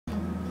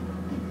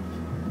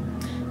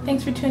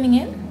Thanks for tuning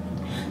in.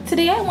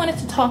 Today I wanted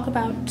to talk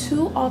about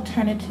two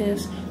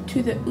alternatives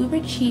to the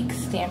UberChic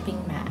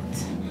stamping mat.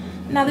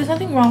 Now there's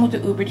nothing wrong with the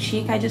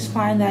UberChic, I just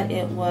find that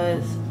it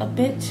was a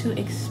bit too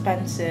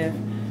expensive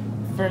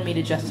for me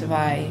to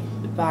justify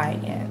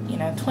buying it. You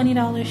know,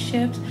 $20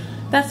 shipped,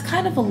 that's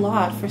kind of a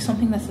lot for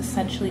something that's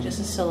essentially just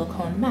a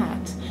silicone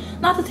mat.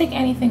 Not to take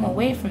anything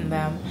away from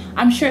them,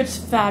 I'm sure it's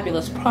a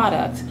fabulous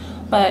product,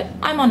 but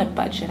I'm on a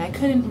budget. I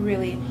couldn't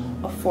really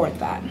afford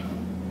that.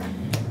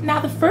 Now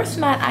the first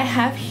mat I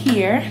have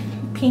here,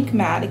 pink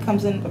mat, it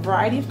comes in a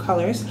variety of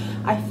colors.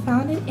 I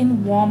found it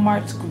in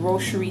Walmart's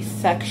grocery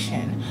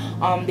section.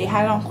 They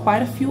had it on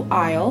quite a few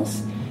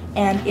aisles,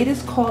 and it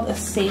is called a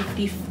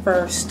safety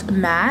first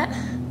mat.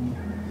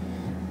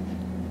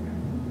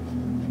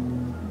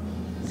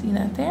 See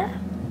that there?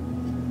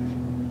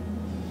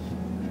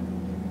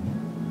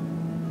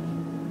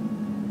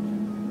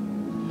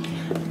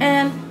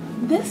 And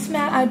this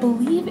mat I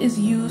believe is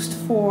used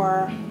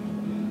for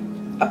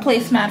a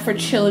placemat for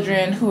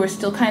children who are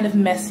still kind of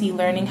messy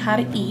learning how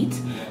to eat,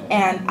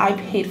 and I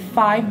paid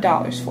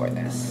 $5 for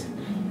this.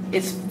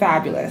 It's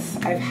fabulous.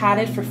 I've had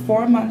it for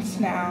 4 months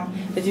now.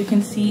 As you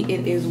can see,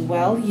 it is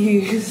well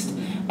used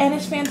and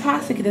it's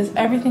fantastic. It does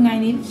everything I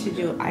needed to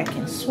do. I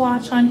can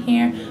swatch on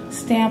here,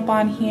 stamp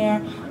on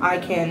here, I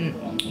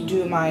can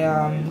do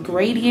my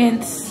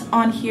gradients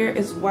on here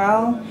as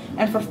well,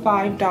 and for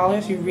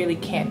 $5 you really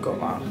can't go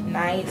wrong.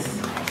 Nice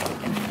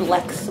and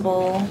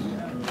flexible.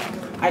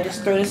 I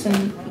just throw this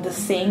in the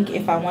sink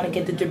if I want to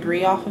get the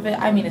debris off of it.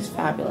 I mean, it's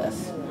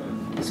fabulous.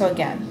 So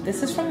again,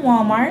 this is from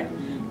Walmart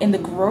in the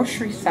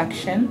grocery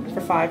section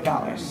for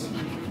 $5.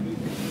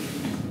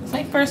 It's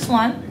my first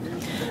one.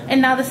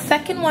 And now the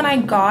second one I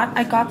got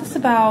this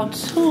about,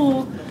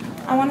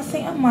 I want to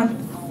say a month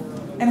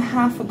and a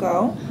half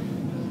ago.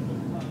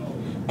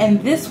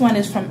 And this one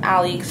is from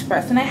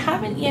Aliexpress, and I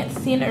haven't yet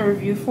seen a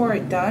review for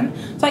it done.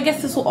 So I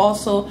guess this will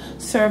also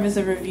serve as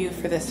a review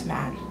for this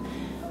mat.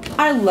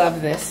 I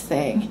love this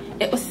thing.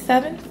 It was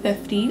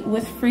 $7.50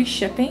 with free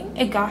shipping.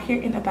 It got here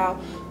in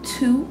about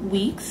 2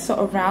 weeks,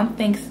 so around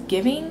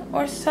Thanksgiving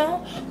or so,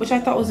 which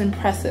I thought was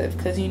impressive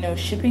because, you know,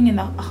 shipping in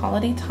the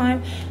holiday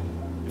time,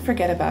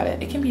 forget about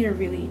it. It can be a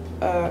really,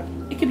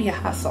 it can be a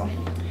hassle.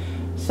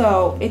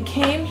 So it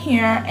came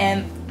here,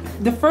 and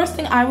the first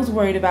thing I was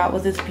worried about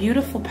was this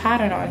beautiful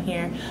pattern on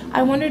here.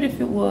 I wondered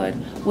if it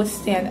would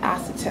withstand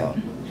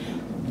acetone.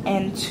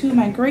 And to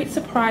my great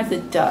surprise,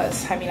 it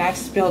does. I mean, I've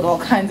spilled all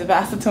kinds of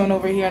acetone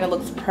over here and it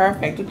looks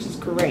perfect, which is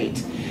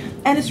great.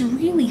 And it's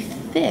really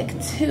thick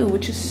too,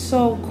 which is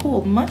so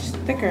cool. Much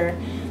thicker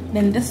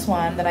than this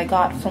one that I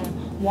got from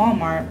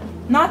Walmart.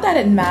 Not that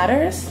it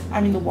matters.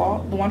 I mean, the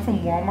one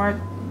from Walmart,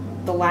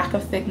 the lack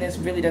of thickness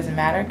really doesn't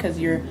matter because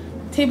your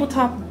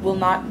tabletop will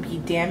not be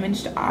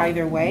damaged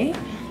either way.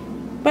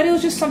 But it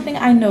was just something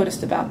I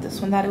noticed about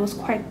this one, that it was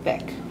quite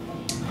thick.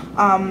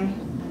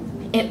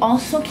 It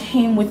also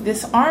came with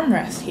this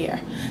armrest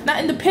here. Now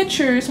in the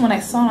pictures, when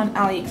I saw it on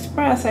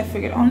Aliexpress, I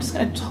figured, oh, I'm just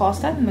gonna toss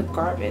that in the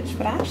garbage.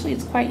 But actually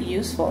it's quite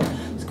useful.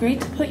 It's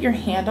great to put your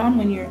hand on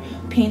when you're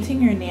painting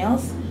your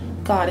nails.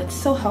 God, it's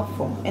so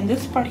helpful. And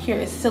this part here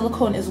is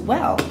silicone as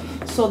well.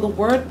 So the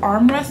word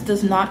armrest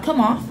does not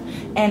come off,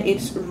 and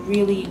it's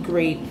really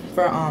great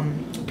for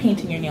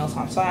painting your nails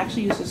on. So I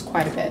actually use this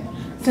quite a bit.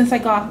 Since I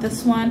got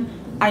this one,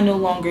 I no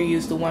longer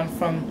use the one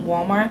from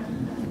Walmart,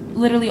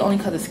 literally only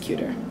because it's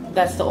cuter.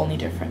 That's the only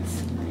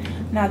difference.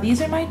 Now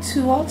these are my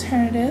two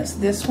alternatives.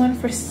 This one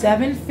for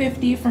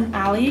 $7.50 from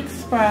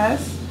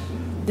AliExpress.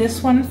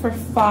 This one for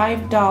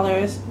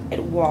 $5 at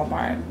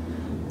Walmart.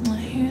 Well,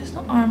 here's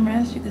the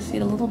armrest. You can see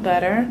it a little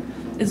better.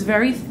 It's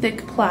very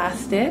thick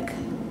plastic.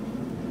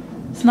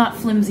 It's not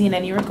flimsy in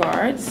any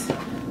regards.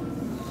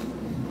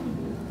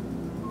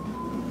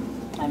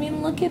 I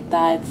mean, look at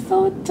that. It's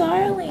so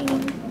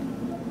darling.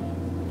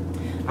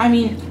 I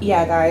mean,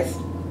 yeah, guys.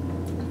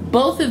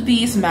 Both of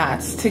these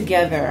mats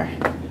together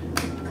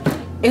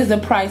is the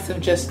price of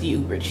just the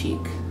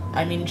UberChic.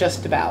 I mean,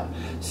 just about.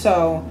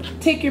 So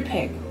take your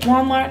pick.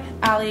 Walmart,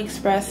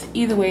 AliExpress,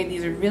 either way,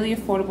 these are really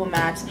affordable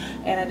mats,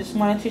 and I just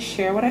wanted to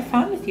share what I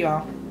found with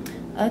y'all.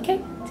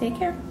 Okay, take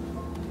care.